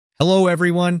Hello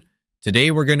everyone!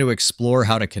 Today we're going to explore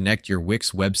how to connect your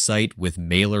Wix website with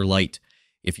MailerLite.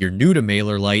 If you're new to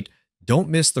MailerLite, don't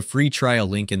miss the free trial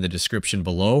link in the description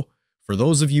below. For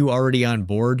those of you already on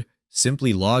board,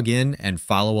 simply log in and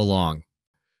follow along.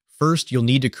 First, you'll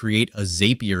need to create a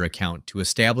Zapier account to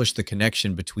establish the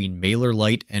connection between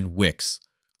MailerLite and Wix.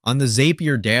 On the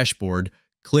Zapier dashboard,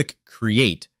 click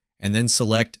Create and then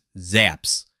select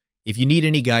Zaps. If you need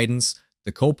any guidance,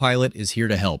 the Copilot is here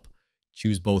to help.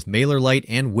 Choose both MailerLite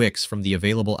and Wix from the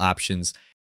available options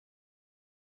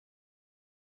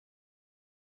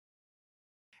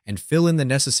and fill in the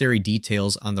necessary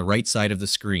details on the right side of the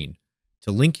screen.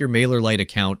 To link your MailerLite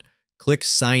account, click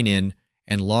Sign In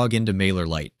and log into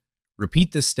MailerLite.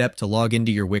 Repeat this step to log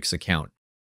into your Wix account.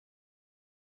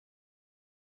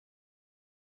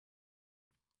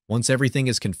 Once everything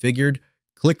is configured,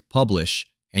 click Publish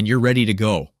and you're ready to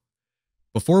go.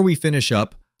 Before we finish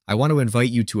up, I want to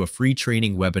invite you to a free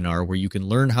training webinar where you can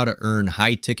learn how to earn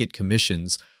high-ticket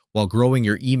commissions while growing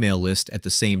your email list at the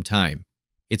same time.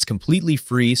 It's completely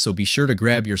free, so be sure to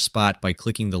grab your spot by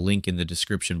clicking the link in the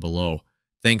description below.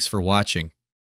 Thanks for watching.